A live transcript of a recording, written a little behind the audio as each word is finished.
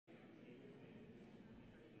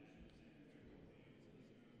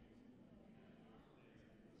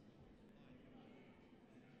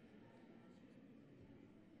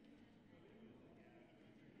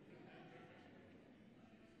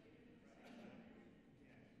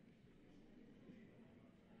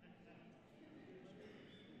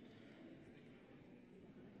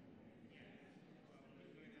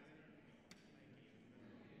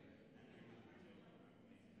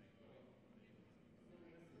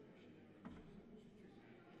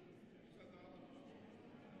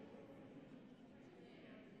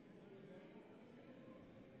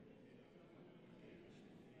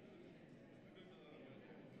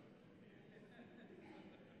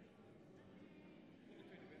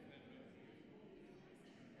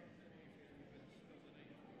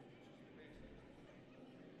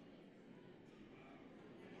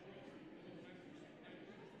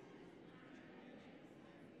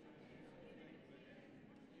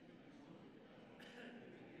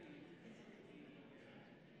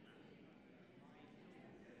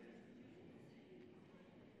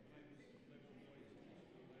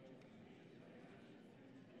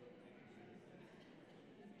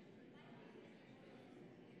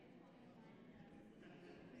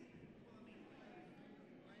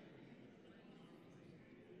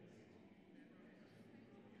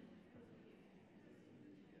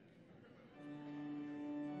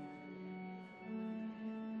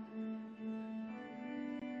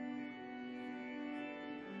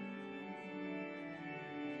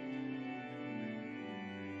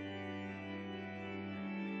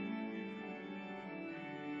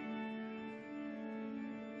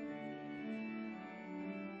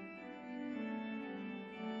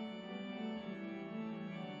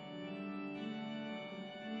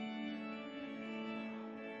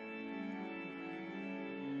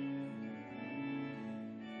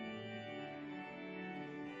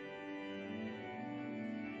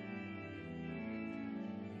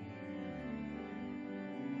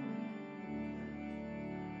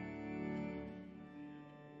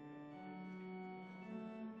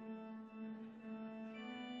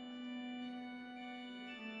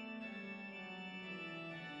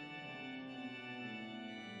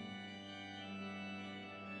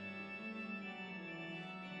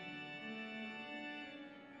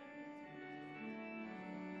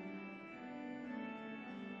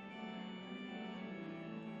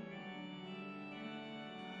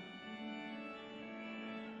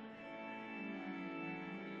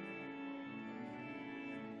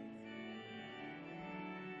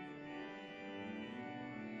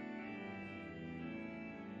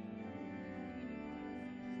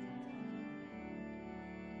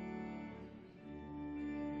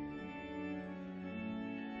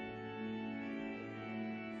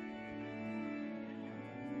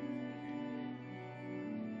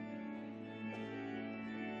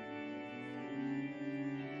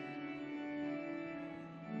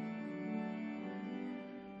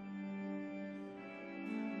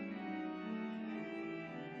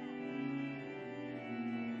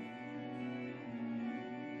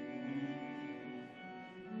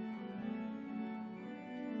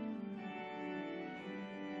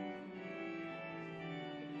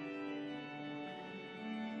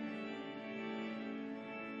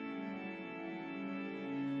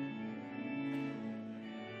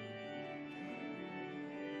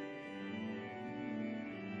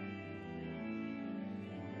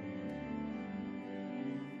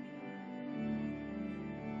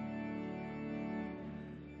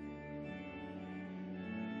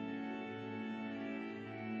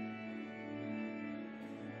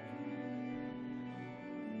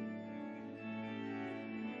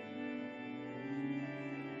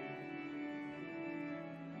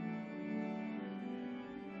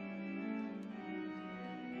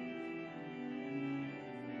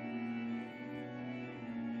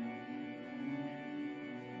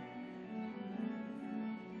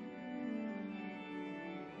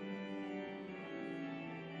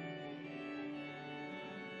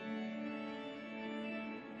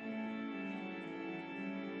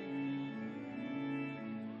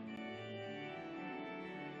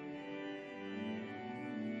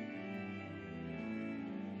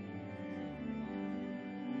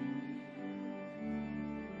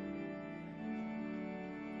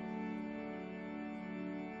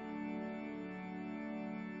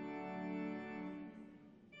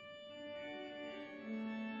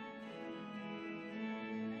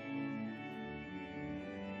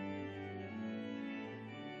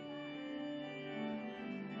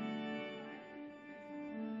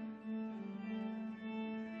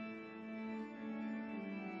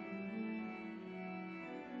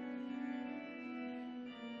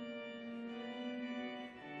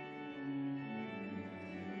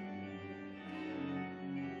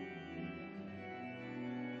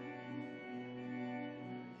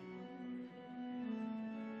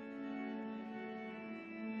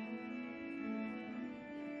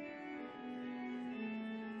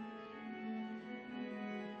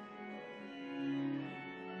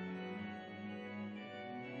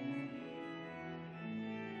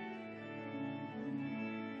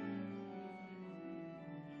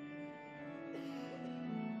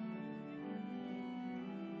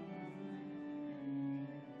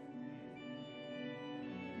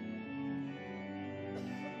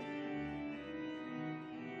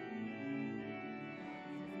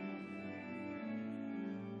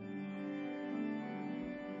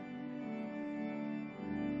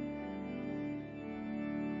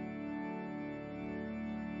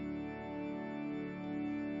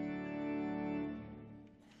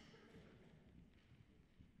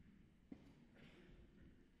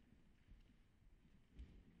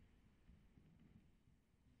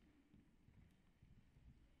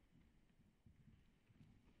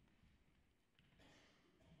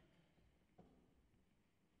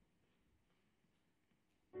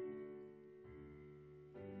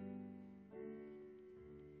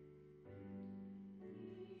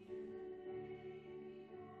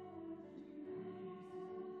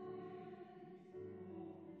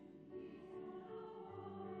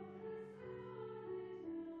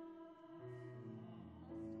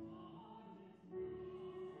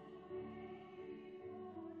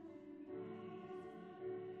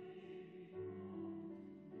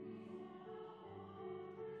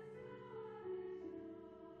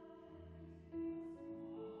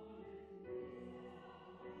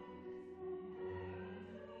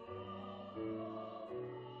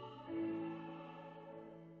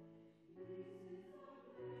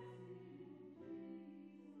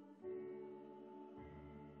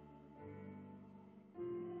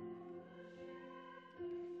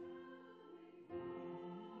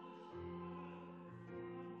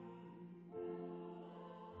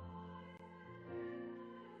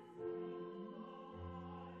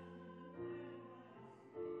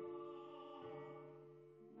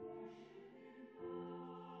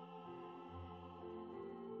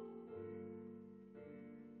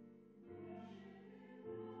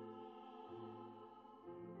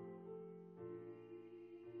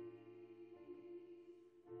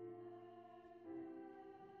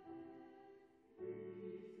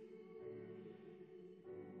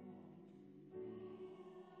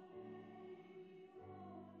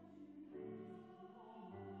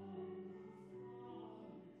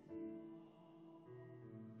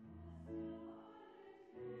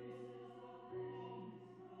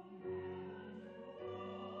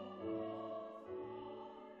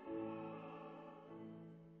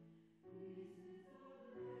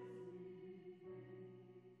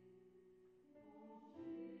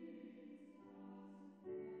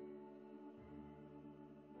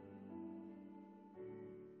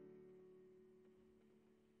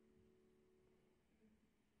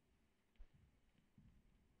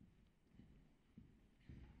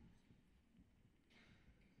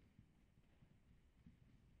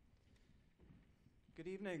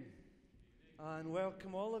Good evening, and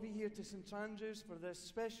welcome all of you here to St Andrews for this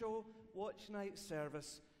special Watchnight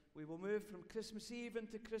service. We will move from Christmas Eve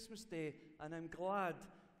into Christmas Day, and I'm glad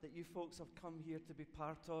that you folks have come here to be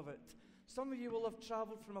part of it. Some of you will have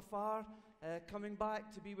travelled from afar, coming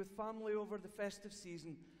back to be with family over the festive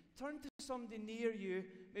season. Turn to somebody near you,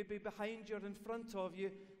 maybe behind you or in front of you.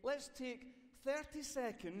 Let's take 30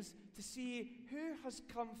 seconds to see who has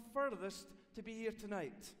come furthest to be here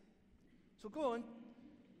tonight. So go on,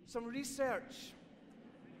 some research.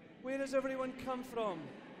 Where has everyone come from?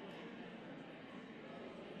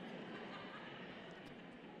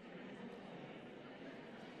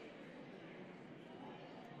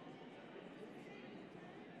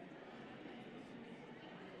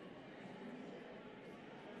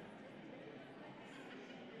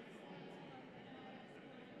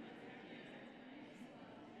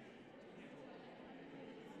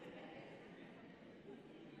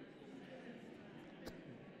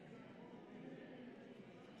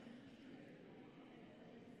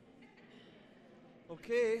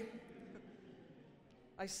 Okay,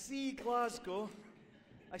 I see Glasgow,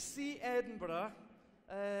 I see Edinburgh,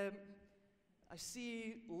 I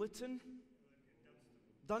see Luton,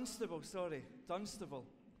 Dunstable.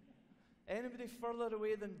 Anybody further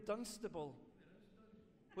away than Dunstable?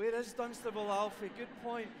 Where is Dunstable, Alfie? Good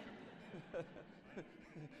point.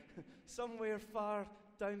 Somewhere far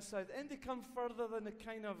down south. Anybody come further than the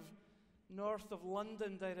kind of north of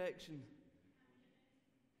London direction?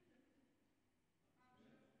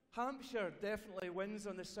 Hampshire definitely wins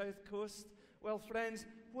on the south coast. Well, friends,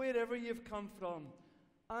 wherever you've come from,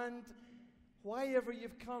 and whyever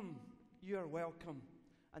you've come, you are welcome.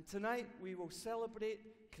 And tonight we will celebrate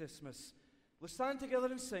Christmas. We'll stand together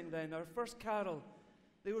and sing then our first carol.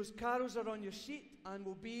 Those carols are on your sheet and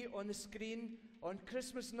will be on the screen on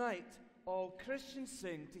Christmas night. All Christians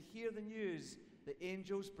sing to hear the news the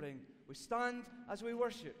angels bring. We stand as we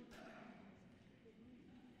worship.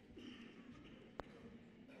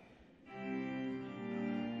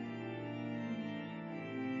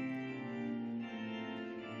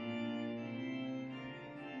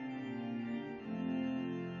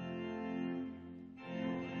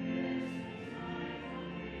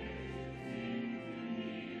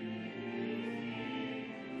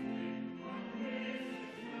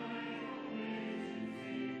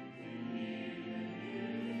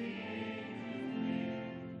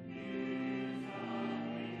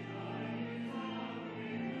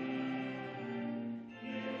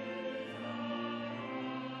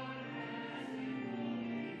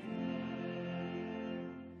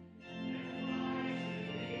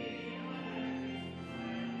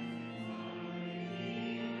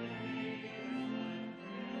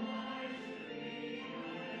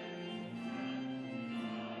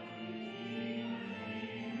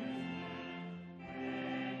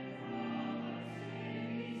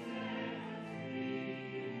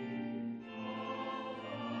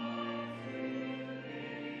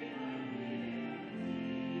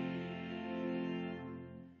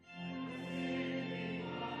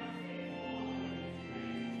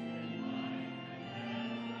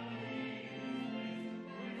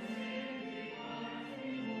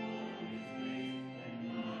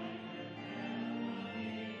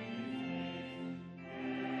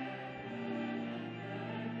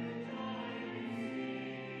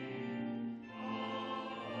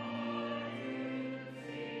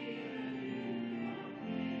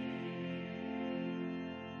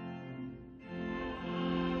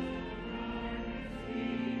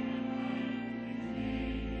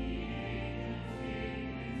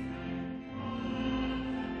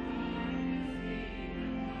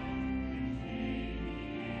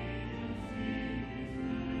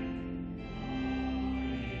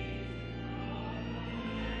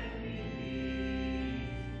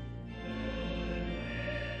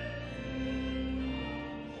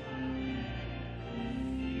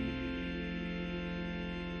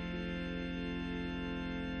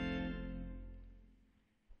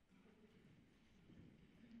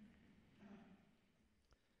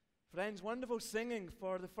 Friends, wonderful singing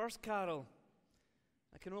for the first carol.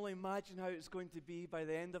 I can only imagine how it's going to be by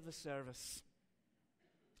the end of the service.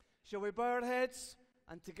 Shall we bow our heads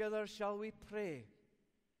and together shall we pray?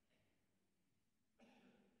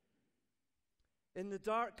 In the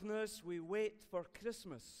darkness we wait for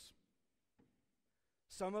Christmas.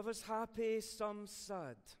 Some of us happy, some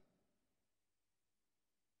sad.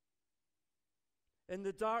 In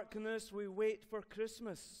the darkness we wait for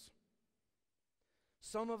Christmas.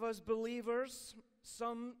 Some of us believers,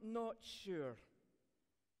 some not sure.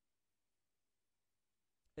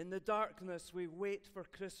 In the darkness we wait for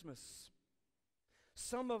Christmas.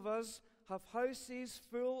 Some of us have houses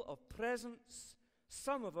full of presents.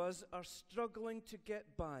 Some of us are struggling to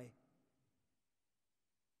get by.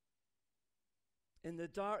 In the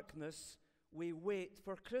darkness, we wait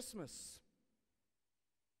for Christmas.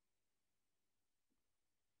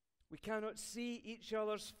 We cannot see each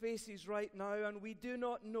other's faces right now, and we do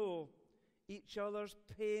not know each other's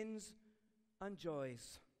pains and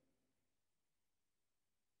joys.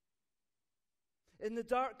 In the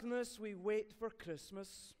darkness, we wait for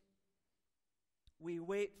Christmas. We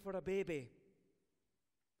wait for a baby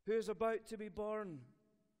who is about to be born.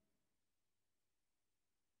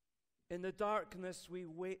 In the darkness, we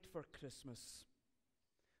wait for Christmas.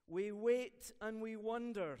 We wait and we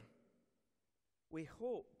wonder. We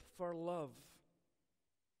hope for love.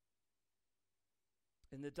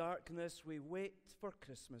 In the darkness, we wait for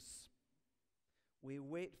Christmas. We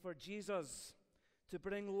wait for Jesus to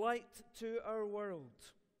bring light to our world.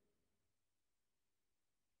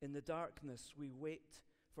 In the darkness, we wait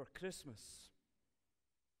for Christmas.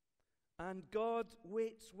 And God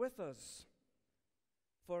waits with us,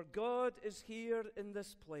 for God is here in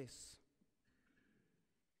this place.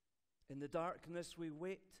 In the darkness, we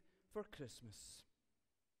wait for Christmas,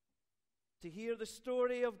 to hear the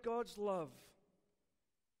story of God's love.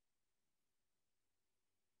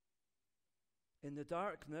 In the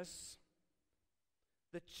darkness,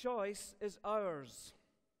 the choice is ours.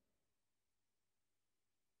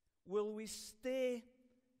 Will we stay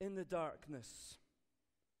in the darkness,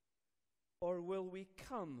 or will we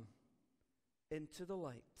come into the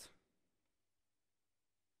light?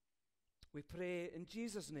 We pray in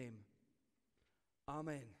Jesus' name.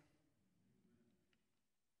 Amen.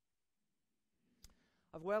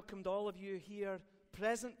 I've welcomed all of you here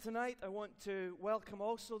present tonight. I want to welcome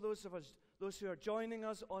also those who are joining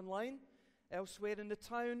us online, elsewhere in the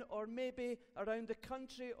town, or maybe around the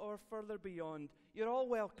country or further beyond. You're all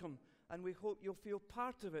welcome, and we hope you'll feel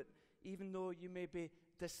part of it, even though you may be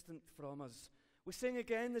distant from us. We sing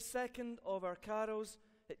again the second of our carols,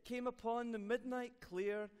 "It Came Upon the Midnight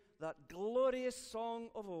Clear," that glorious song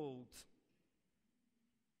of old.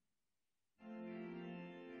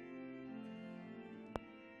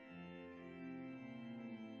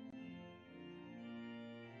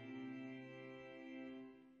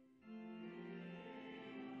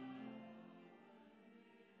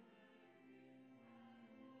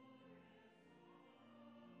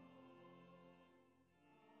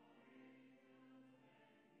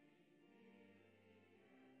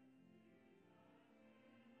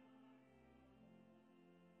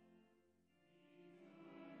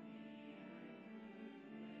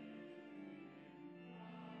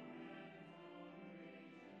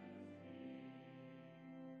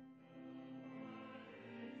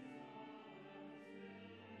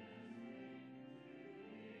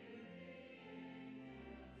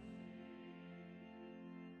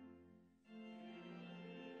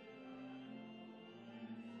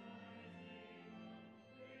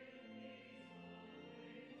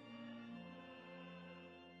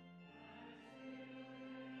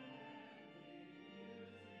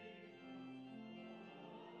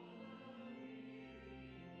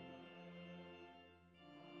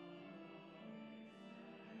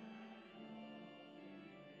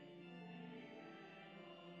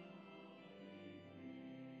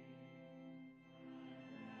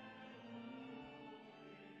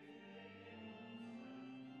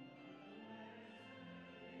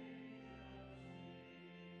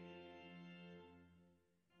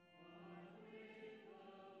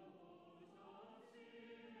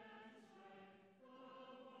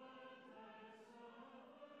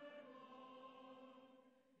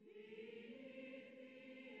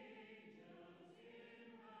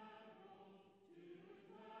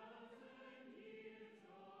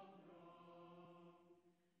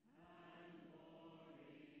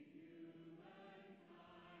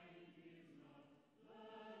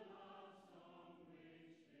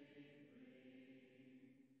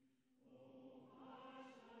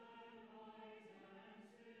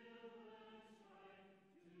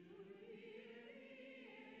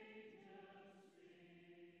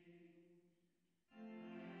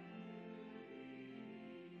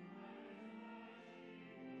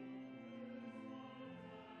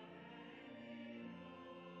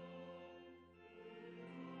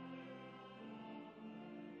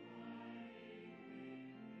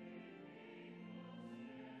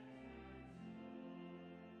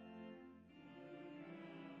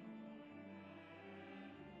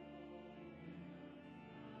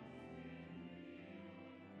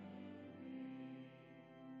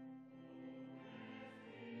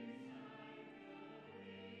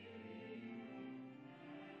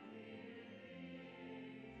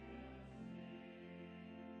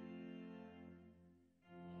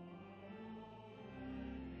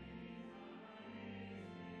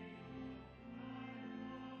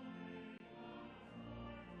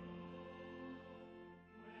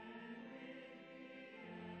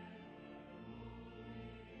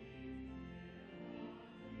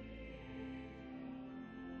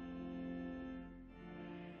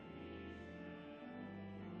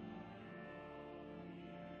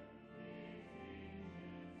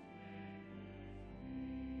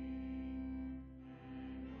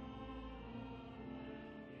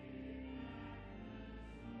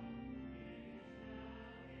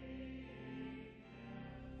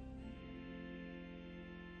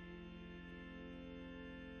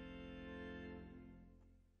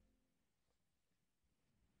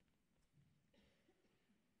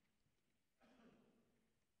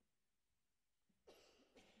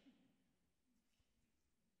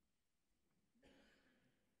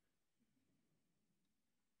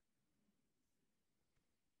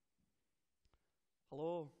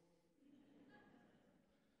 Hello.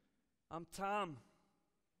 I'm Tam.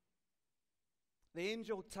 The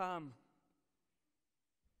angel Tam.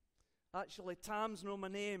 Actually, Tam's not my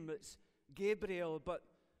name, it's Gabriel, but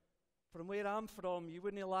from where I'm from, you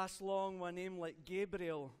wouldn't last long with a name like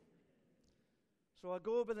Gabriel. So I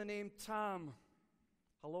go by the name Tam.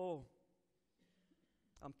 Hello.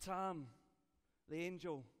 I'm Tam, the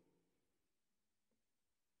angel.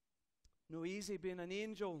 No easy being an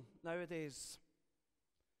angel nowadays.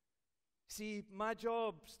 See, my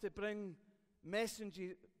job's to bring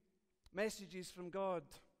messages from God.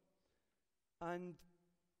 And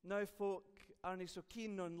now folk aren't so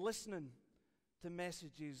keen on listening to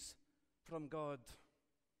messages from God.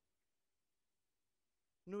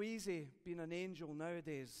 No easy being an angel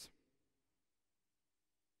nowadays.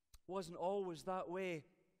 Wasn't always that way.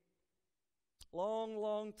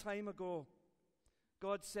 Long time ago,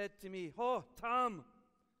 God said to me, "Oh, Tam."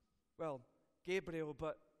 Well, Gabriel,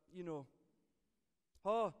 but you know.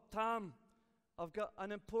 "Oh, Tam, I've got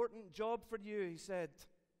an important job for you," he said.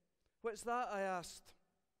 "What's that?" I asked.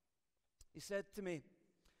 He said to me,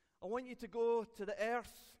 "I want you to go to the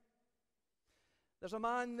earth. There's a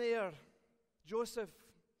man there, Joseph,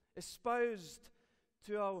 espoused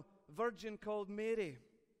to a virgin called Mary."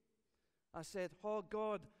 I said, "Oh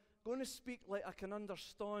God, going to speak like I can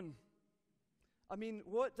understand. I mean,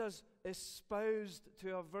 what does espoused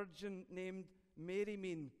to a virgin named Mary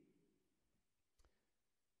mean?"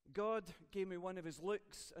 God gave me one of his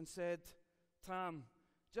looks and said, "Tam,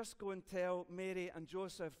 just go and tell Mary and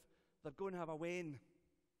Joseph they're going to have a wedding,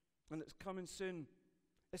 and it's coming soon."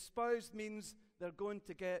 Espoused means they're going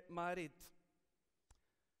to get married.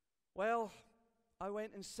 Well, I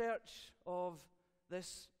went in search of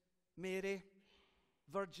this Mary,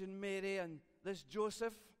 Virgin Mary, and this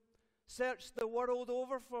Joseph. Searched the world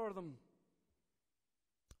over for them.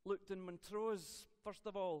 Looked in Montrose, first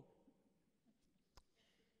of all.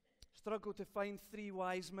 Struggled to find 3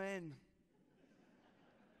 wise men.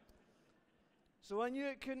 So I knew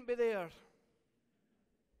it couldn't be there.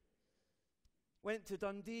 Went to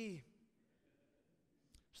Dundee.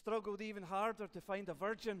 Struggled even harder to find a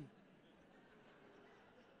virgin.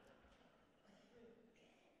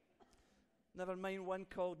 Never mind one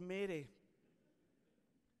called Mary.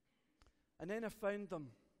 And then I found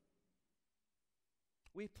them.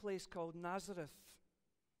 Wee place called Nazareth.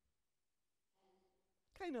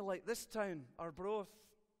 Kind of like this town, Arbroath,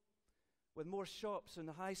 with more shops on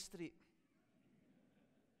the high street.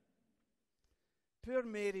 Poor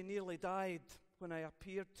Mary nearly died when I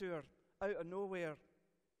appeared to her out of nowhere.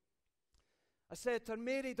 I said to her,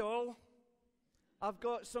 "Mary doll, I've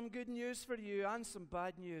got some good news for you and some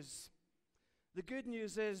bad news. The good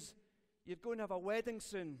news is you're going to have a wedding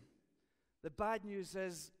soon. The bad news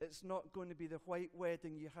is it's not going to be the white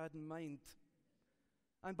wedding you had in mind.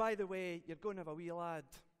 And by the way, you're going to have a wee lad.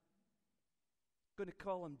 Going to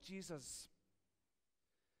call him Jesus."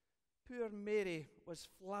 Poor Mary was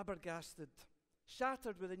flabbergasted,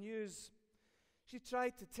 shattered with the news. She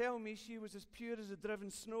tried to tell me she was as pure as the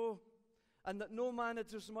driven snow, and that no man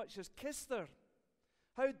had as much as kissed her.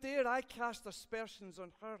 How dare I cast aspersions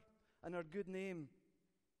on her and her good name?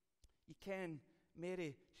 You ken,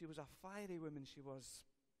 Mary, she was a fiery woman, she was.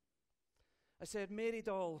 I said, "Mary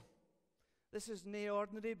doll, this is nae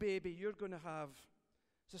ordinary baby you're going to have.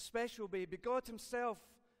 It's a special baby. God himself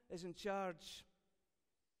is in charge.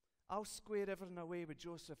 I'll square everything away with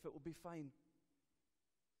Joseph. It will be fine."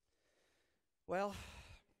 Well,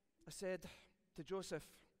 I said to Joseph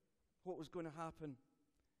what was going to happen.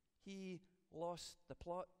 He lost the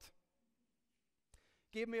plot.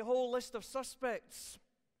 Gave me a whole list of suspects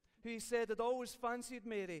who he said had always fancied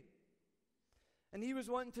Mary. And he was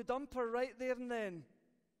wanting to dump her right there and then,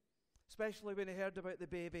 especially when he heard about the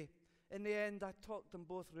baby. In the end, I talked them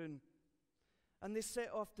both round. And they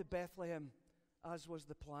set off to Bethlehem, as was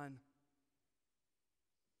the plan.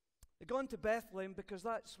 They'd gone to Bethlehem because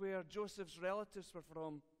that's where Joseph's relatives were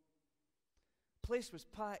from. The place was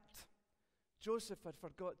packed. Joseph had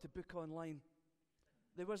forgot to book online.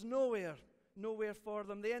 There was nowhere for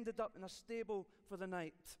them. They ended up in a stable for the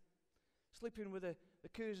night, sleeping with the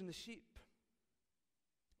cows and the sheep.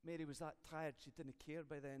 Mary was that tired she didn't care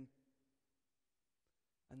by then.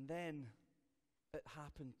 And then it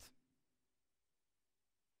happened.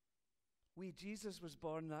 Wee Jesus was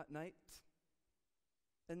born that night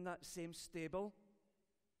in that same stable.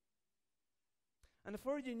 And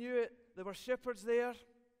before you knew it, there were shepherds there,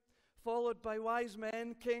 followed by wise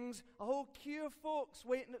men, kings, a whole queue of folks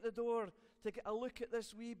waiting at the door to get a look at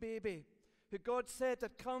this wee baby who God said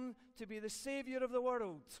had come to be the Savior of the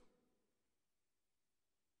world.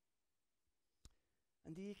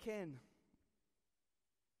 And do you ken,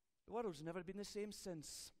 The world's never been the same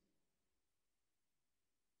since.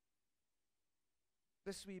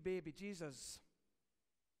 This wee baby, Jesus,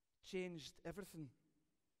 changed everything.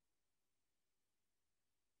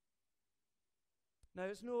 Now,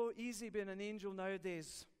 it's no easy being an angel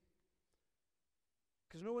nowadays,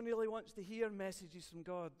 because no one really wants to hear messages from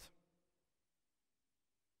God.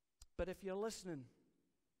 But if you're listening,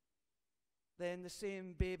 then the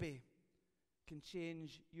same baby can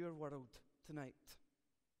change your world tonight.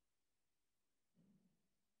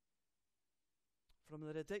 From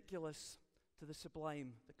the ridiculous to the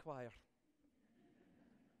sublime, the choir.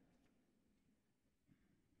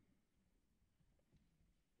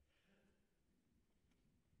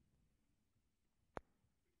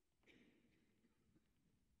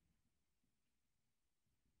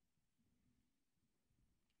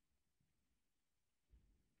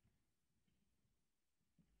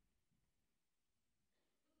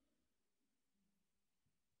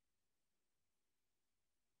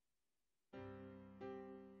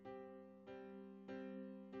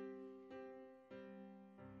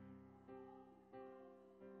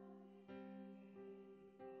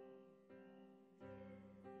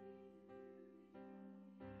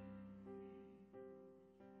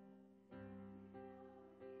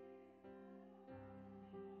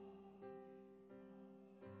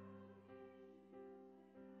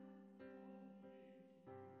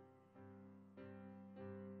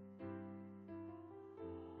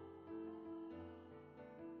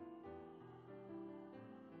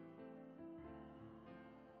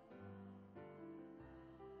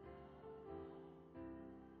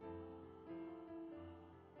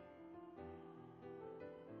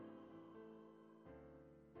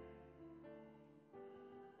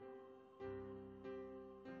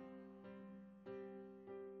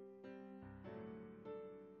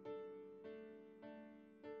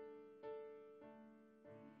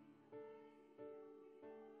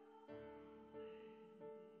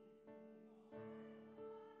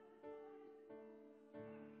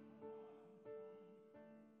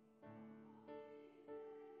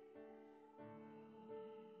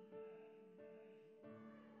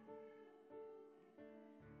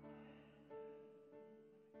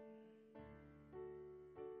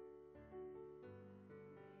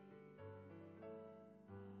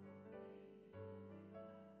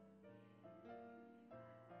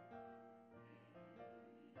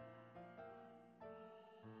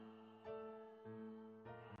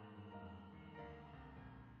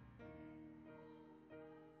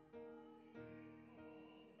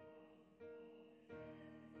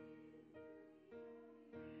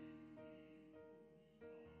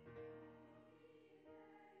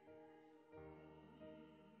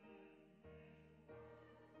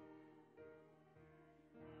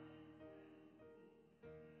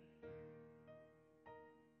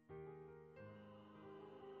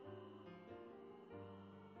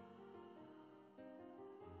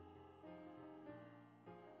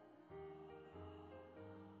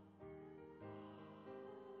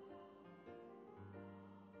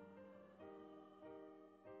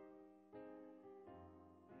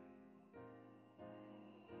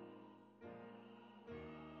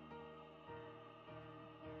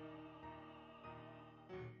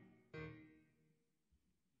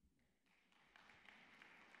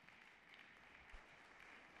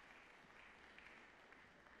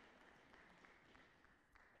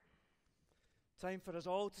 Time for us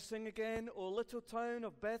all to sing again, O little town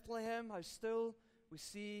of Bethlehem, how still we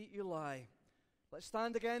see you lie. Let's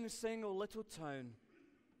stand again and sing, O little town.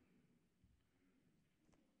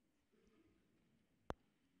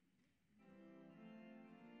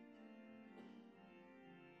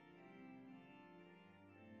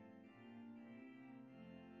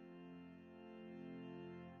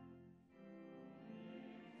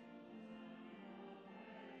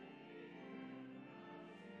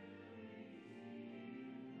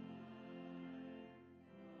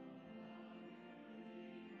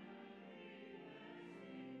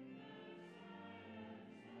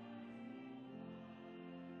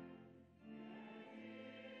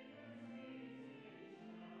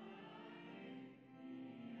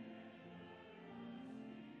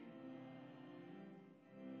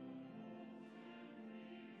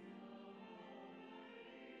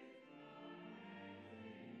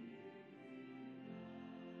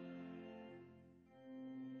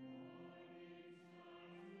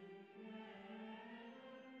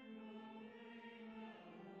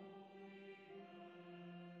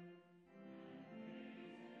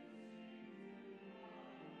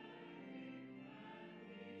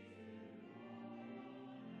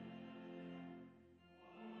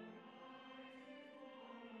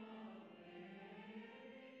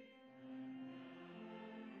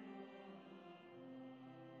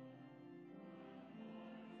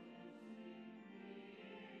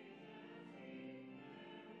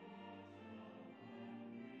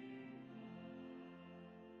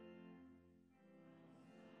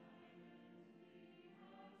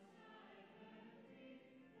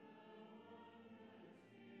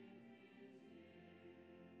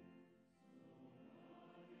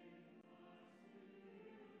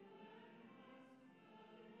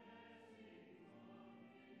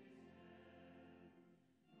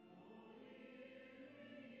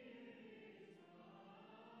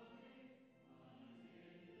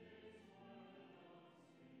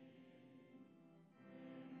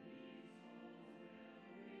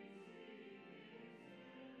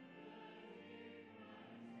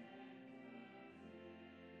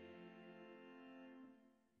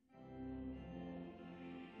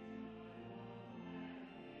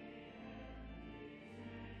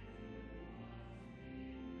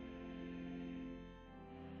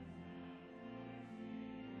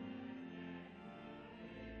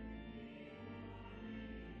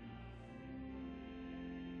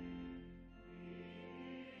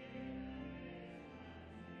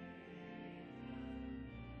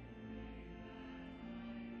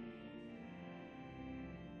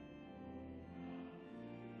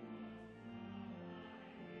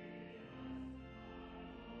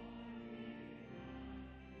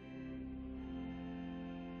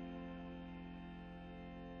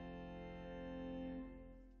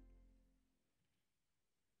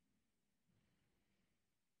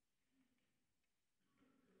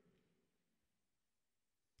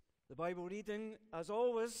 The Bible reading, as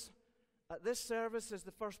always, at this service is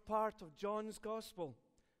the first part of John's Gospel,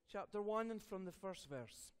 chapter 1 and from the first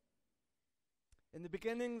verse. In the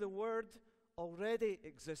beginning, the Word already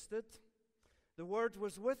existed. The Word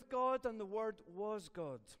was with God, and the Word was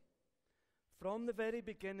God. From the very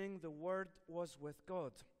beginning, the Word was with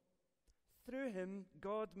God. Through him,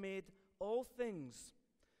 God made all things.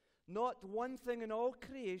 Not one thing in all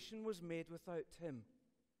creation was made without him.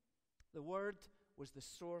 The Word was the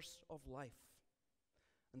source of life.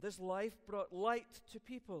 And this life brought light to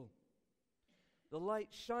people. The light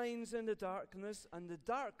shines in the darkness, and the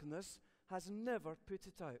darkness has never put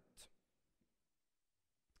it out.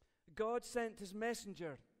 God sent his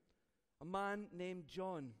messenger, a man named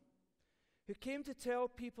John, who came to tell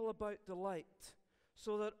people about the light,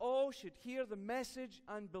 so that all should hear the message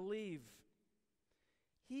and believe.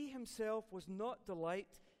 He himself was not the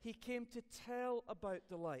light. He came to tell about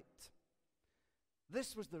the light.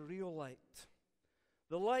 This was the real light,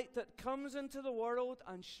 the light that comes into the world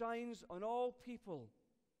and shines on all people.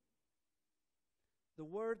 The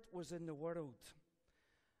Word was in the world.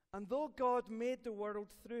 And though God made the world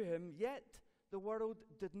through him, yet the world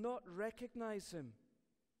did not recognize him.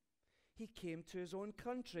 He came to his own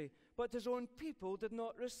country, but his own people did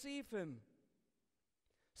not receive him.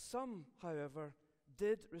 Some, however,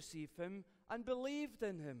 did receive him and believed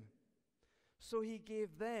in him. So he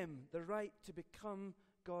gave them the right to become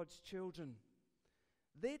God's children.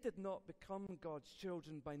 They did not become God's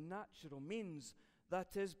children by natural means,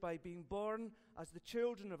 that is, by being born as the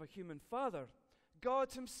children of a human father.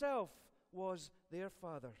 God himself was their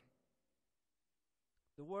father.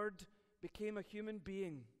 The Word became a human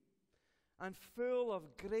being, and full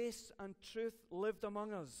of grace and truth lived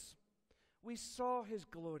among us. We saw his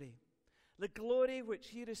glory, the glory which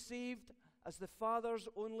he received as the Father's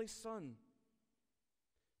only Son.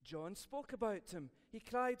 John spoke about him. He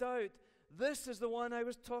cried out, "This is the one I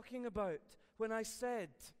was talking about when I said,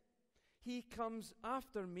 'He comes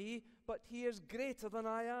after me, but he is greater than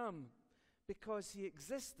I am, because he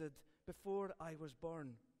existed before I was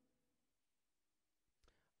born.'"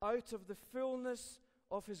 Out of the fullness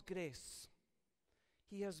of his grace,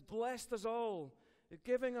 he has blessed us all,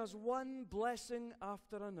 giving us one blessing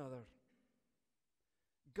after another.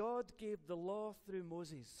 God gave the law through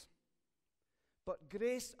Moses, but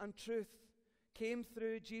grace and truth came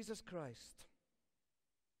through Jesus Christ.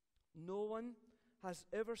 No one has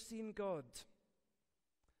ever seen God.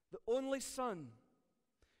 The only Son,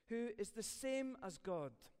 who is the same as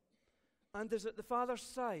God and is at the Father's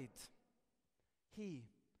side, he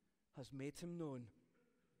has made him known.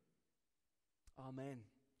 Amen.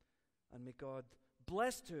 And may God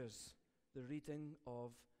bless to us the reading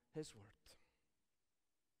of his word.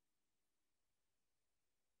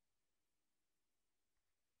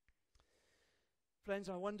 Friends,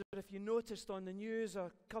 I wonder if you noticed on the news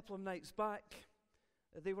a couple of nights back,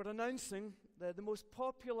 they were announcing the most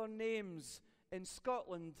popular names in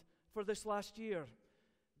Scotland for this last year,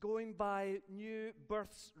 going by new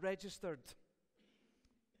births registered.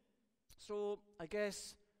 So I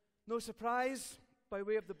guess no surprise, by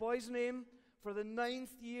way of the boy's name, for the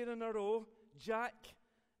 9th year in a row, Jack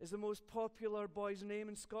is the most popular boy's name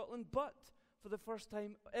in Scotland, but for the first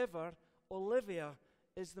time ever, Olivia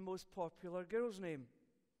is the most popular girl's name.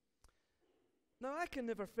 Now, I can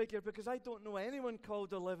never figure, because I don't know anyone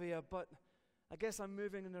called Olivia, but I guess I'm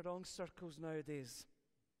moving in the wrong circles nowadays.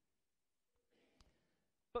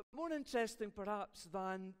 But more interesting, perhaps,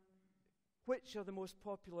 than which are the most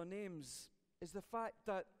popular names is the fact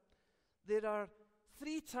that there are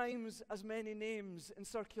 3 times as many names in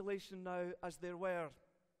circulation now as there were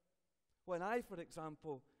when I, for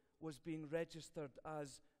example, was being registered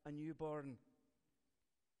as a newborn.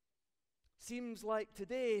 Seems like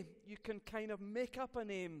today you can kind of make up a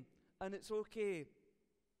name and it's okay.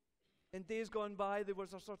 In days gone by, there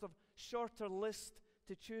was a sort of shorter list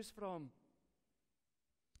to choose from.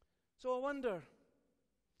 So I wonder,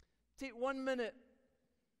 take 1 minute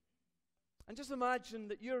and just imagine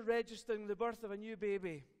that you're registering the birth of a new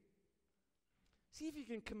baby. See if you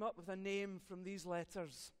can come up with a name from these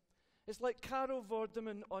letters. It's like Carol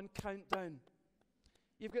Vorderman on Countdown.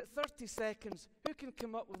 You've got 30 seconds. Who can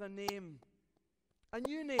come up with a name? A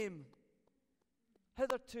new name,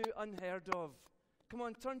 hitherto unheard of. Come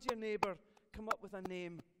on, turn to your neighbour, come up with a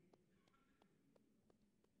name.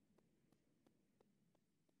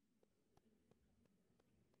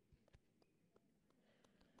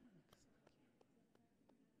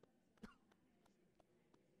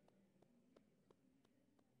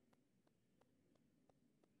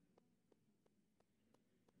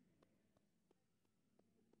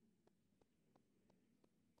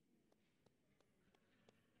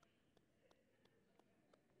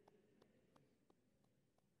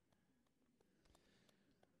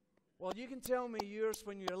 Well, you can tell me yours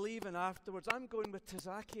when you're leaving afterwards. I'm going with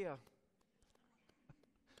Tzakia.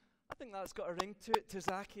 I think that's got a ring to it,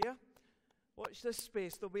 Tzakia. Watch this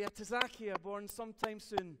space. There'll be a Tzakia born sometime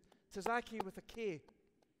soon. Tzakia with a K.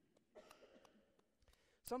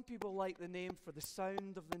 Some people like the name for the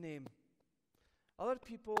sound of the name. Other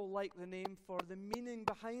people like the name for the meaning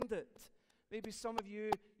behind it. Maybe some of you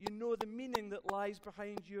know the meaning that lies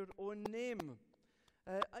behind your own name.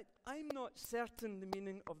 I'm not certain the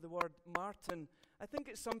meaning of the word Martin. I think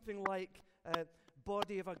it's something like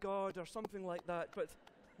body of a god or something like that. But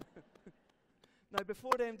now,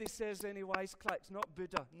 before anybody says any wisecracks, not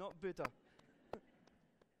Buddha, not Buddha.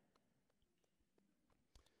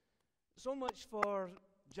 So much for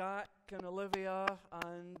Jack and Olivia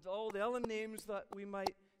and all the other names that we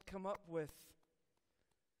might come up with.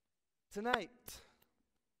 Tonight,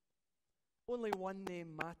 only one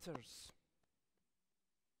name matters.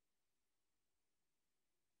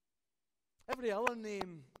 Every other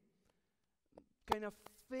name kind of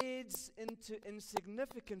fades into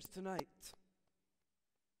insignificance tonight.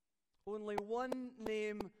 Only one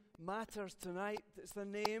name matters tonight. It's the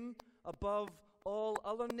name above all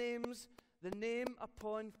other names, the name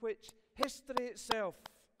upon which history itself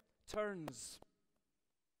turns.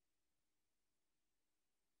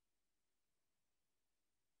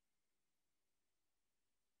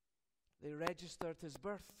 They registered his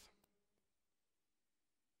birth.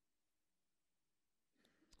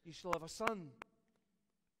 You shall have a son,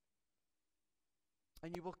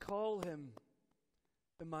 and you will call him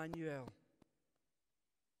Emmanuel.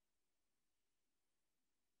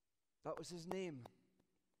 That was his name,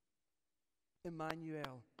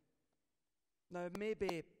 Emmanuel. Now,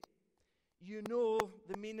 maybe you know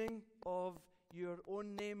the meaning of your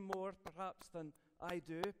own name more, perhaps, than I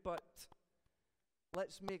do, but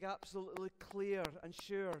let's make absolutely clear and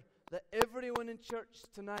sure that everyone in church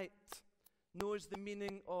tonight knows the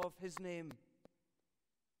meaning of his name.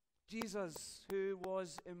 Jesus, who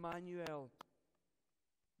was Emmanuel.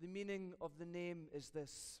 The meaning of the name is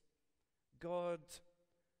this: God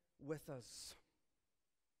with us.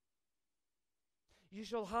 You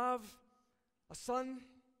shall have a son,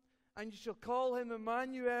 and you shall call him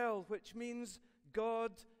Emmanuel, which means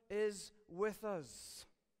God is with us.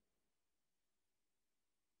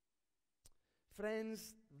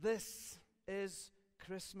 Friends, this is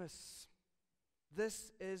Christmas.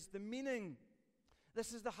 This is the meaning.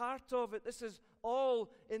 This is the heart of it. This is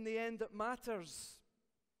all in the end that matters.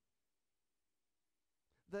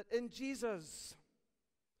 That in Jesus,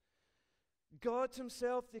 God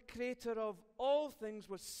himself, the creator of all things,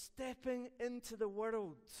 was stepping into the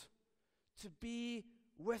world to be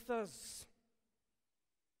with us,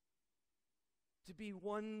 to be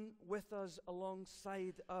one with us,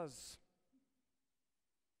 alongside us.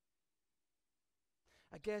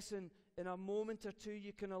 I guess in a moment or two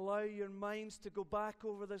you can allow your minds to go back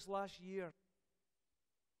over this last year.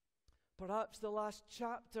 Perhaps the last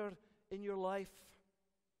chapter in your life.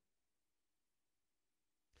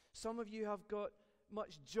 Some of you have got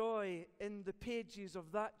much joy in the pages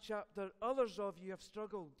of that chapter. Others of you have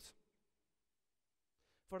struggled.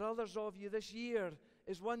 For others of you, this year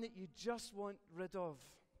is one that you just want rid of.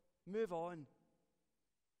 Move on.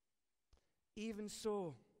 Even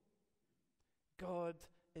so, God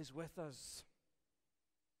is with us.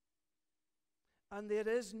 And there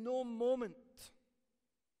is no moment,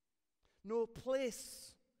 no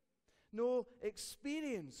place, no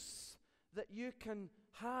experience that you can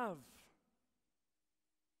have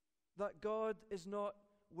that God is not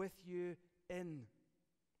with you in.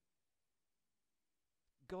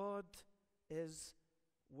 God is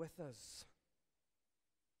with us.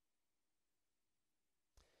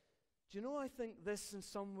 Do you know, I think this in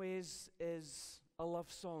some ways is a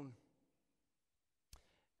love song.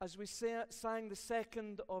 As we sang the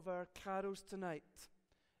second of our carols tonight,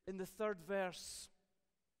 in the third verse,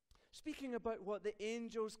 speaking about what the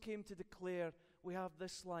angels came to declare, we have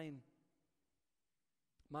this line: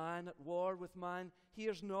 man at war with man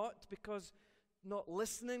hears not, because not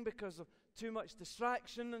listening, because of too much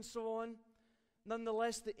distraction and so on.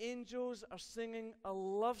 Nonetheless, the angels are singing a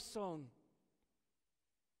love song.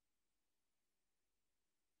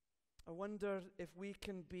 I wonder if we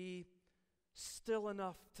can be still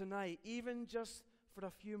enough tonight, even just for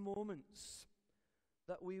a few moments,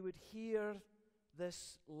 that we would hear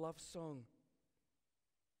this love song.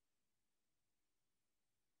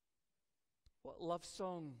 What love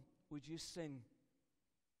song would you sing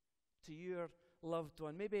to your loved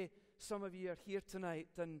one? Maybe some of you are here tonight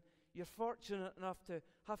and you're fortunate enough to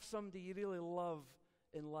have somebody you really love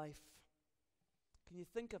in life. Can you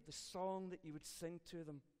think of the song that you would sing to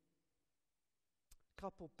them?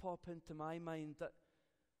 couple pop into my mind that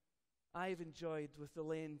I've enjoyed with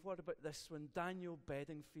Elaine. What about this one? Daniel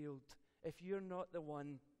Bedingfield. If You're Not the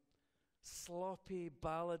One. Sloppy,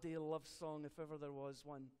 ballady love song, if ever there was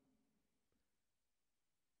one.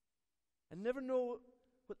 I never know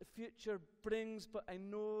what the future brings, but I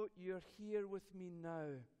know You're here with me now.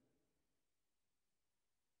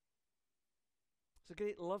 It's a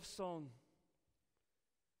great love song.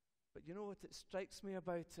 But you know what it strikes me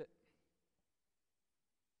about it?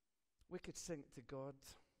 We could sing it to God.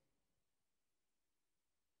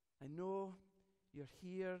 I know You're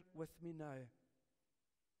here with me now.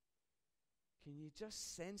 Can you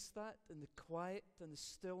just sense that in the quiet and the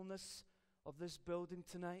stillness of this building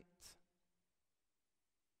tonight?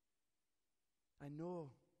 I know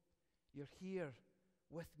You're here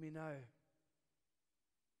with me now.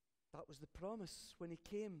 That was the promise when He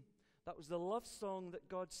came. That was the love song that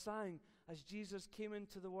God sang as Jesus came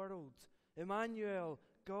into the world. Emmanuel,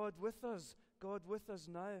 God with us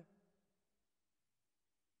now.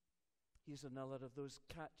 Here's another of those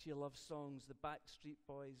catchy love songs, the Backstreet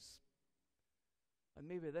Boys. And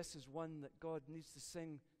maybe this is one that God needs to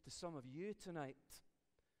sing to some of you tonight.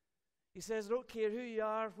 He says, I don't care who you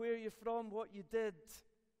are, where you're from, what you did,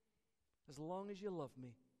 as long as you love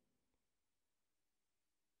me.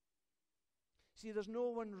 See, there's no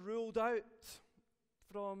one ruled out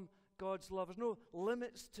from God's love. There's no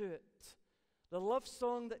limits to it. The love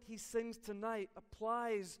song that He sings tonight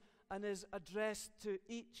applies and is addressed to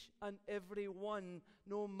each and every one,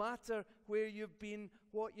 no matter where you've been,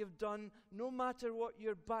 what you've done, no matter what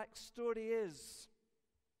your backstory is.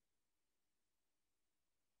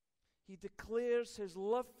 He declares His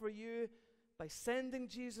love for you by sending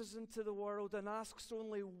Jesus into the world and asks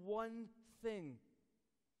only one thing: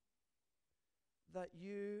 that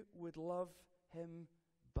you would love Him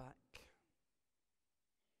back.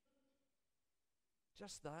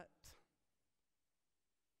 Just that.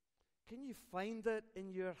 Can you find it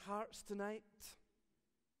in your hearts tonight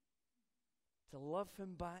to love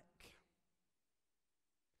Him back?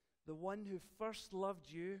 The one who first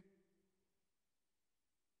loved you.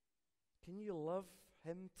 Can you love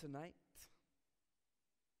Him tonight?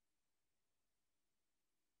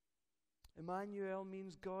 Emmanuel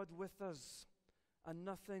means God with us, and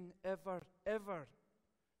nothing ever, ever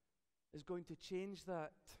is going to change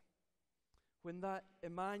that. When that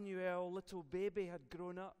Emmanuel little baby had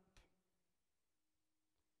grown up,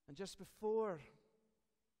 and just before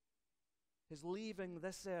his leaving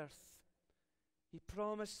this earth, he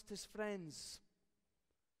promised his friends,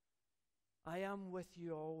 I am with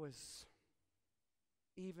you always,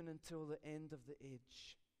 even until the end of the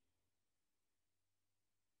age.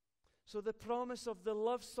 So the promise of the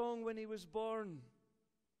love song when he was born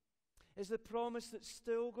is the promise that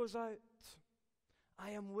still goes out.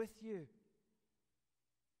 I am with you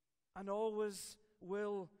and always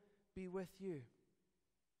will be with you.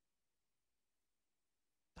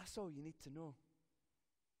 That's all you need to know.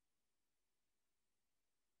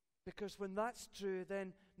 Because when that's true,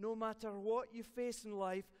 then no matter what you face in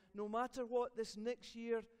life, no matter what this next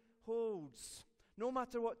year holds, no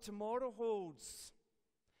matter what tomorrow holds,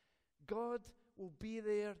 God will be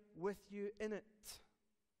there with you in it.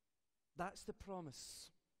 That's the promise.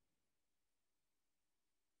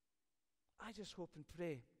 I just hope and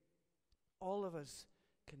pray all of us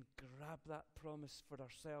can grab that promise for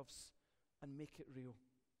ourselves and make it real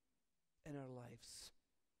in our lives.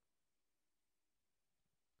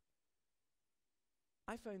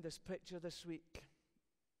 I found this picture this week,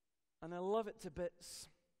 and I love it to bits.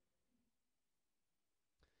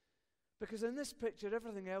 Because in this picture,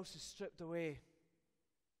 everything else is stripped away.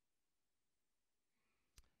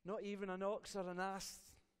 Not even an ox or an ass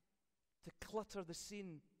to clutter the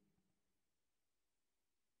scene.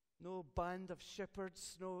 No band of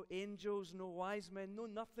shepherds, no angels, no wise men, no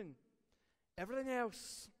nothing. Everything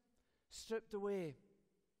else stripped away.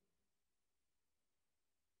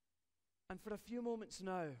 And for a few moments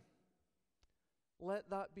now, let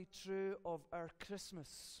that be true of our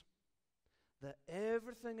Christmas. That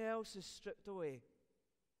everything else is stripped away.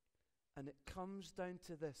 And it comes down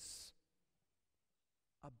to this.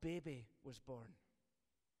 A baby was born.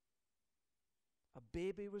 A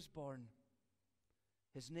baby was born.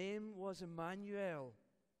 His name was Emmanuel.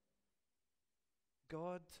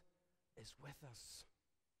 God is with us.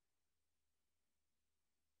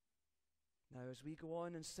 Now, as we go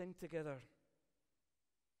on and sing together,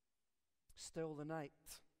 Still the Night,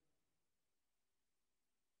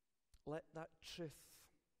 let that truth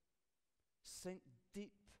sink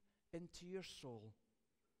deep into your soul.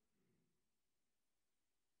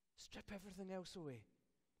 Strip everything else away.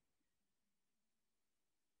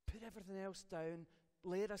 Put everything else down.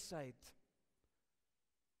 lay it aside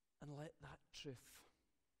and let that truth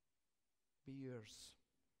be yours.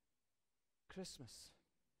 Christmas,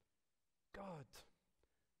 God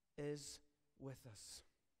is with us.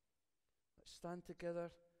 Let's stand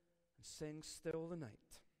together and sing Still the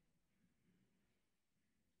Night.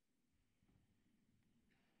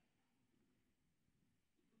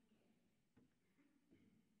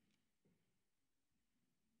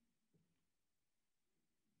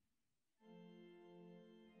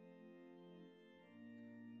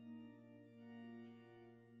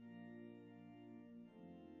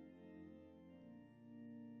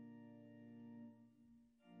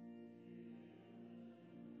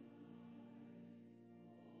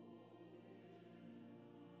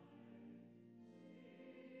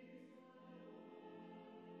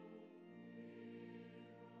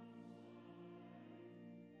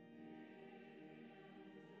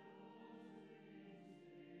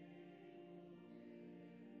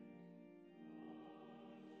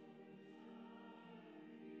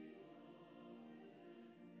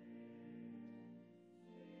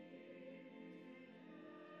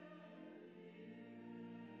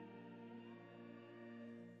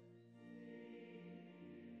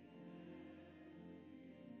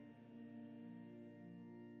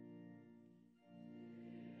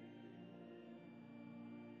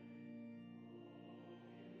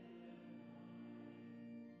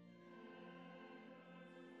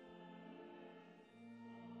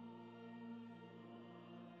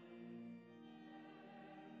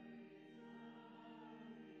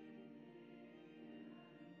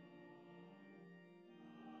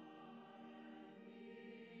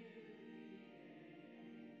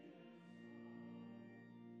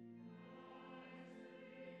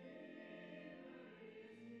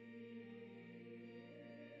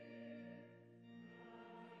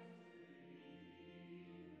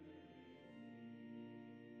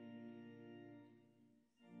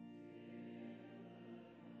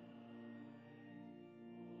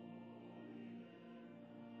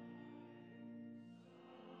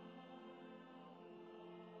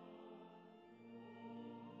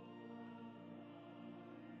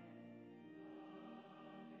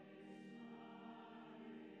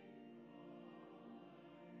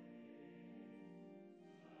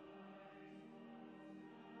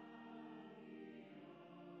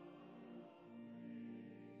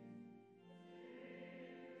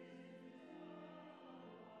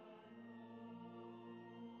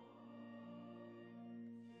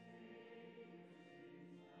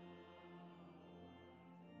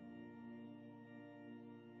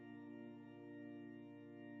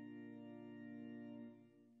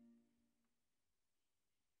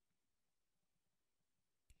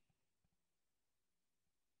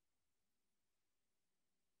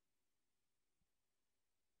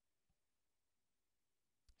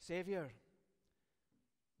 Saviour,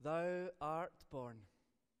 thou art born,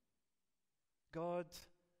 God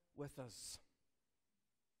with us.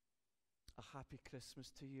 A happy Christmas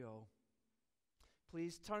to you all.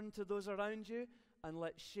 Please turn to those around you and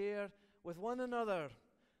let's share with one another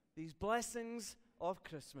these blessings of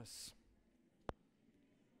Christmas.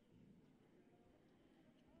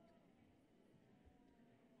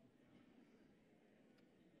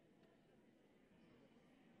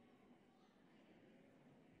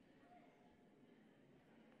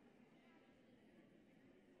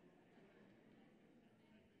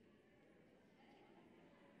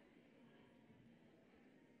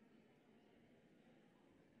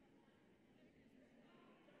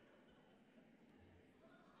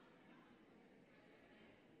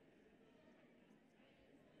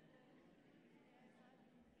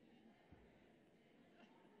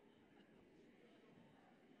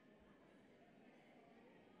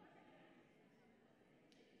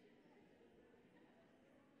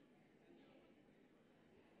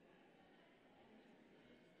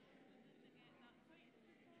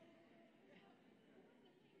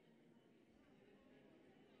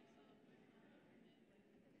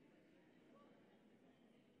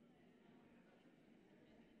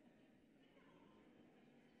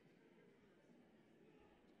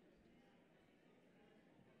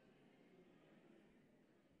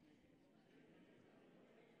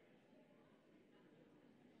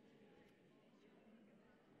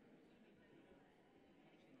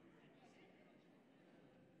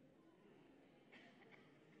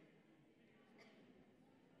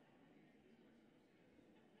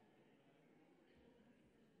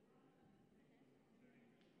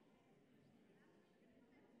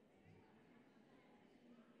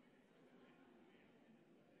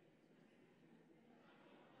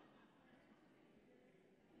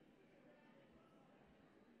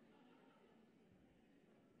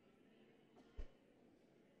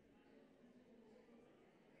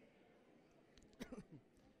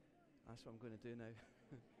 That's what I'm going to do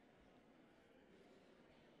now.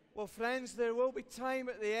 Well, friends, there will be time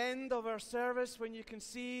at the end of our service when you can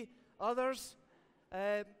see others.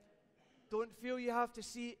 Don't feel you have to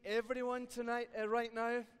see everyone tonight, right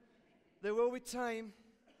now. There will be time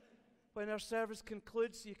when our service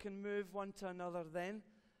concludes. You can move one to another then.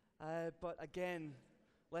 But again,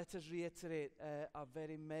 let us reiterate a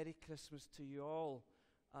very Merry Christmas to you all,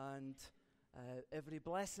 and every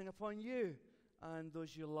blessing upon you and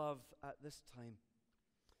those you love at this time.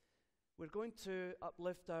 We're going to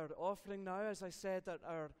uplift our offering now, as I said at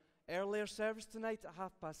our earlier service tonight at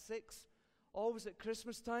 6:30, always at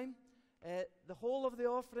Christmas time. The whole of the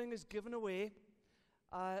offering is given away,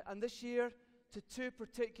 and this year to two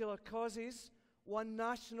particular causes, one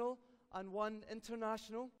national and one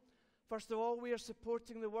international. First of all, we are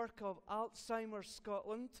supporting the work of Alzheimer's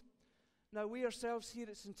Scotland. Now, we ourselves here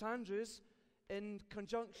at St Andrews, in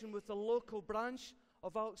conjunction with the local branch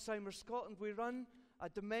of Alzheimer's Scotland, we run a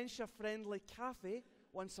dementia-friendly cafe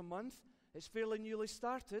once a month. It's fairly newly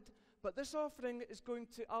started, but this offering is going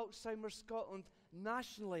to Alzheimer's Scotland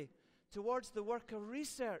nationally towards the work of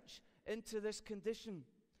research into this condition.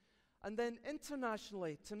 And then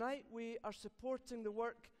internationally, tonight we are supporting the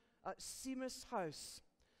work at Seamus House.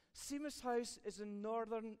 Seamus House is in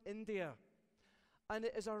northern India, and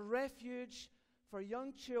it is a refuge for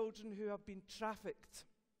young children who have been trafficked.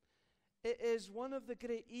 It is one of the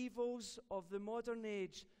great evils of the modern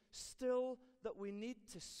age, still, that we need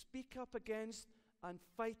to speak up against and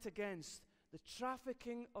fight against the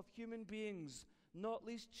trafficking of human beings, not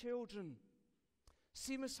least children.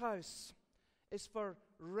 Seamus House is for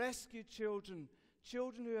rescued children,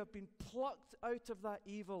 children who have been plucked out of that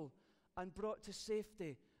evil and brought to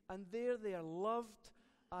safety. And there they are loved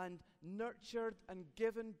and nurtured and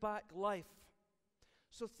given back life.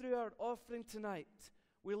 So through our offering tonight,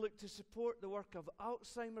 we look to support the work of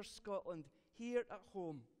Alzheimer's Scotland here at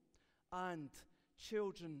home and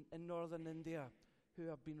children in northern India who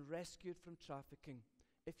have been rescued from trafficking.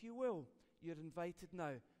 If you will, you're invited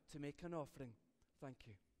now to make an offering. Thank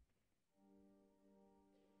you.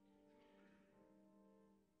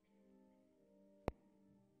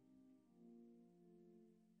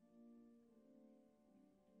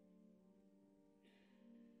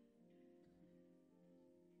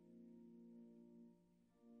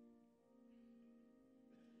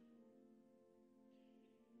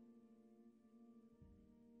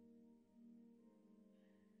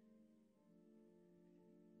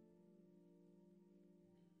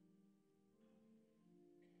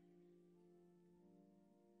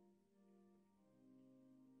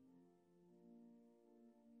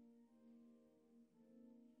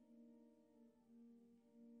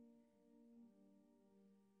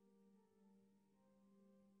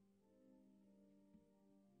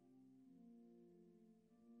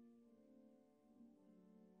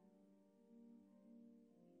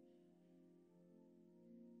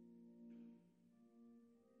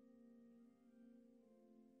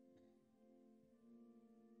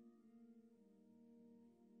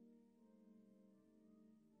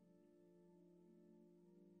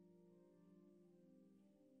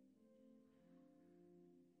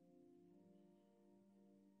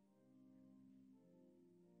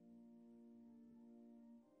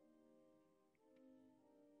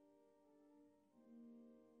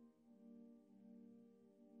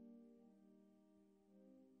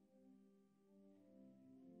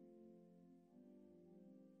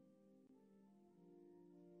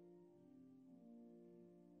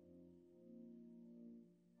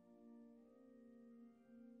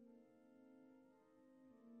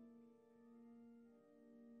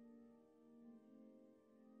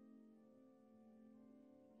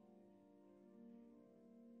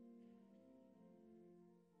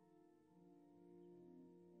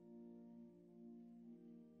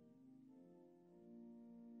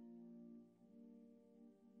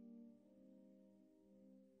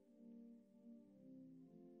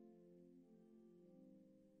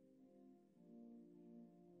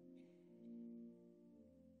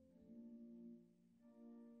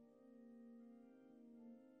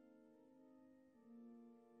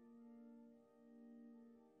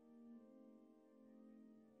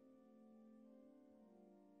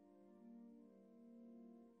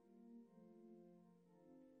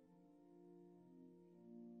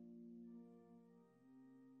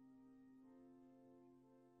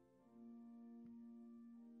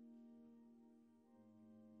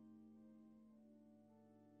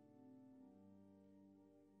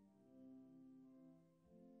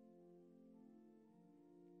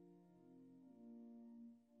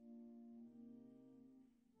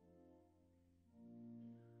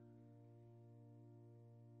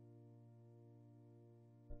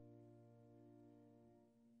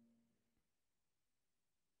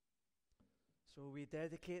 So we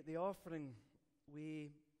dedicate the offering.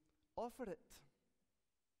 We offer it.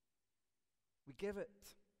 We give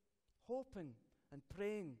it, hoping and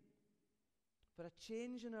praying for a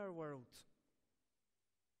change in our world.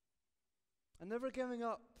 And never giving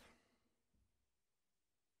up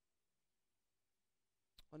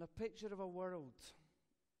on a picture of a world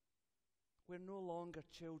where no longer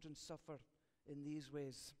children suffer in these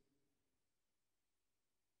ways.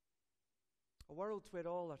 A world where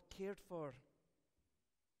all are cared for.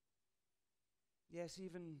 Yes,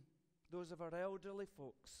 even those of our elderly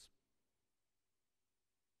folks.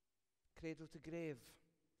 Cradle to grave,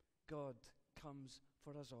 God comes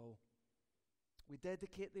for us all. We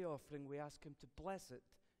dedicate the offering. We ask Him to bless it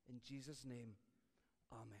in Jesus' name.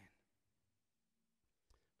 Amen.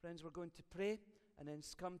 Friends, we're going to pray and then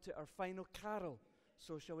come to our final carol.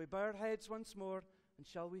 So shall we bow our heads once more and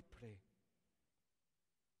shall we pray?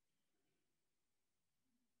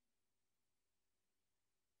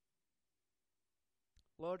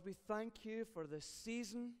 Lord, we thank You for this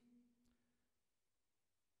season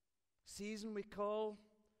we call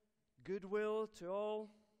goodwill to all,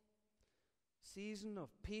 season of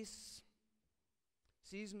peace,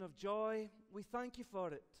 season of joy. We thank You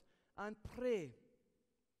for it and pray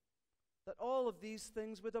that all of these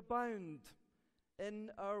things would abound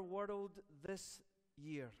in our world this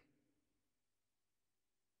year.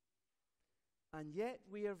 And yet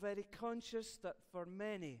we are very conscious that for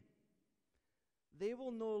many, they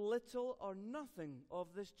will know little or nothing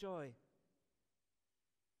of this joy.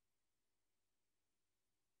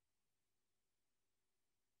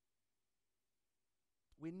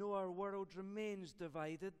 We know our world remains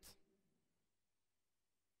divided.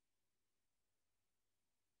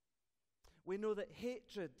 We know that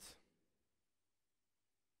hatred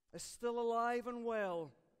is still alive and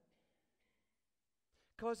well,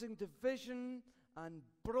 causing division and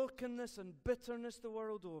brokenness and bitterness the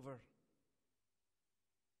world over.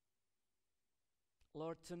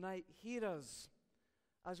 Lord, tonight, hear us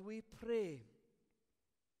as we pray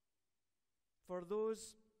for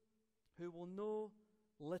those who will know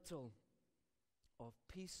little of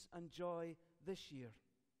peace and joy this year.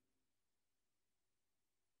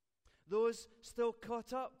 Those still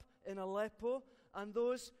caught up in Aleppo, and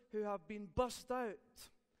those who have been bussed out,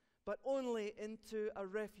 but only into a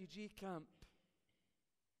refugee camp.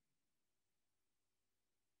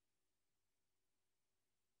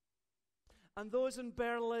 And those in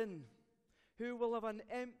Berlin who will have an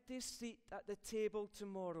empty seat at the table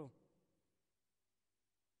tomorrow.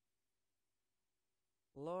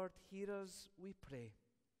 Lord, hear us, we pray.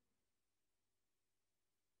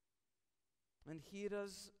 And hear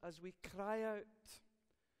us as we cry out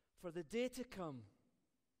for the day to come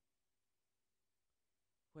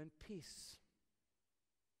when peace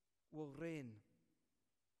will reign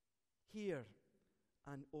here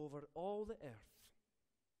and over all the earth.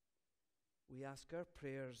 We ask our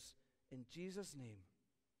prayers in Jesus' name.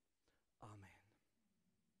 Amen.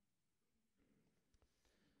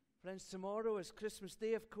 Friends, tomorrow is Christmas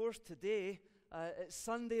Day, of course. Today, it's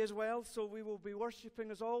Sunday as well, so we will be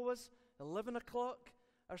worshipping as always, 11 o'clock,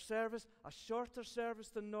 our service, a shorter service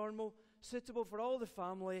than normal, suitable for all the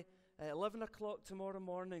family, 11 o'clock tomorrow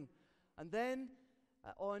morning. And then,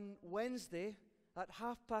 on Wednesday, at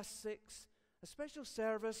 6:30, a special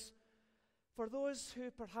service for those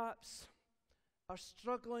who perhaps are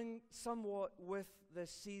struggling somewhat with the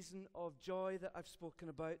season of joy that I've spoken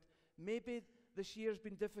about. Maybe this year's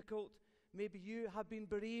been difficult. Maybe you have been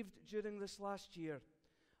bereaved during this last year.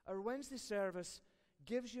 Our Wednesday service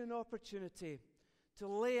gives you an opportunity to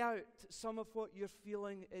lay out some of what you're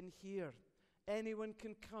feeling in here. Anyone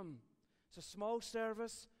can come. It's a small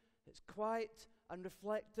service. It's quiet and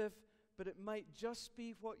reflective, but it might just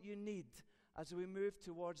be what you need as we move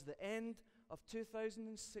towards the end of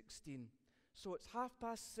 2016. So it's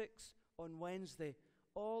 6:30 on Wednesday.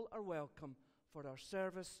 All are welcome for our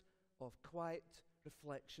service of quiet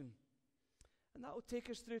reflection. And that will take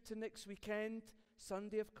us through to next weekend,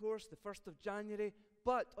 Sunday, of course, the 1st of January.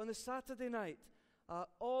 But on the Saturday night,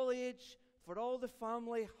 all age, for all the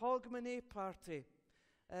family, Hogmanay party.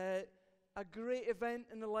 A great event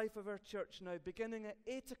in the life of our church now, beginning at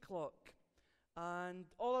 8 o'clock. And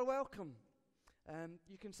all are welcome.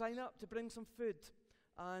 You can sign up to bring some food.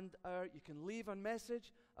 And you can leave a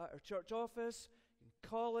message at our church office. You can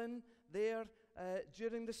call in there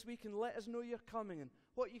during this week and let us know you're coming and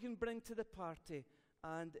what you can bring to the party.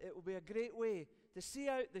 And it will be a great way to see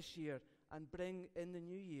out this year and bring in the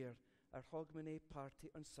new year our Hogmanay party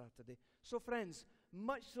on Saturday. So friends,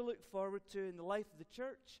 much to look forward to in the life of the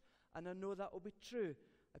church, and I know that will be true.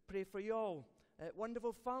 I pray for you all.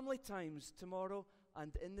 Wonderful family times tomorrow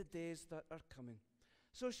and in the days that are coming.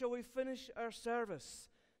 So shall we finish our service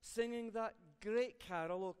singing that great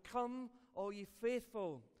carol, O come, all ye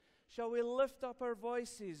faithful. Shall we lift up our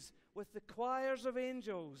voices with the choirs of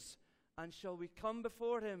angels, and shall we come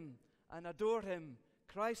before him and adore him?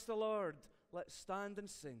 Christ the Lord, let's stand and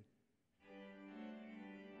sing.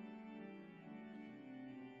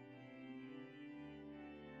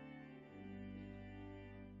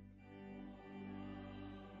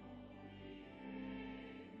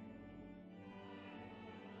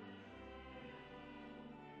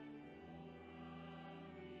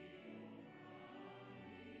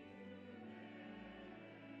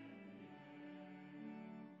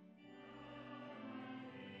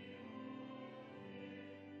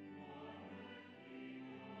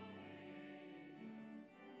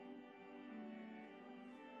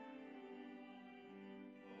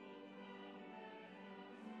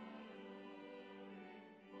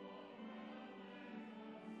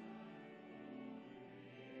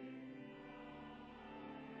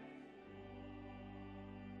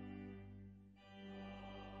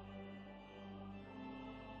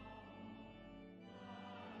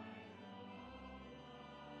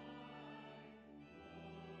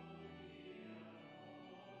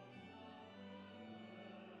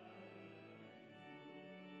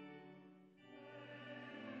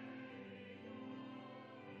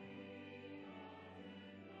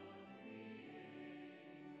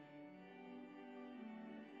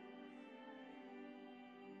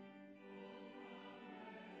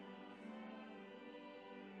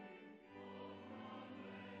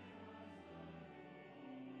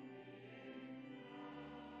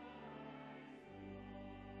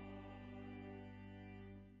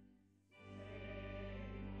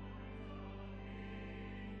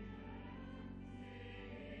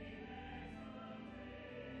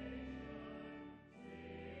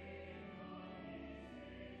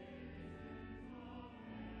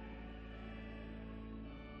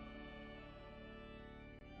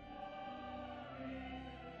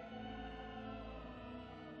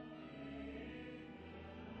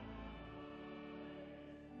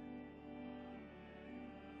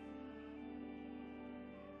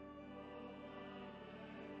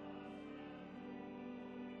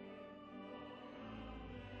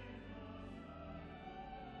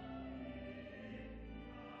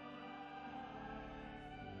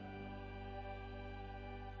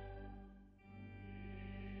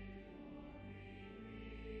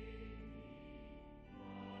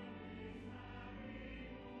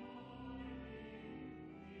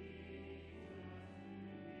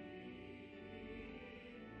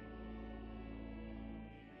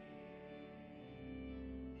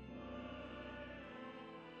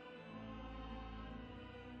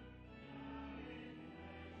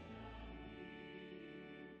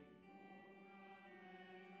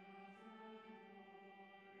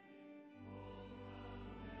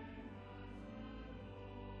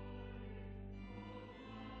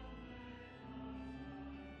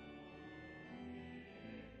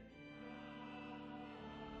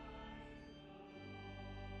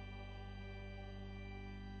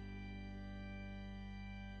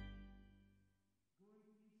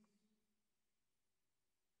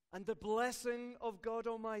 And the blessing of God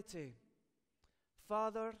Almighty,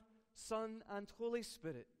 Father, Son, and Holy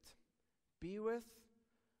Spirit, be with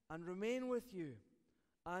and remain with you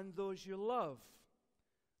and those you love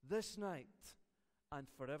this night and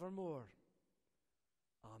forevermore.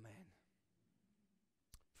 Amen.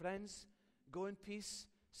 Friends, go in peace,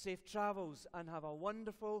 safe travels, and have a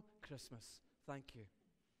wonderful Christmas. Thank you.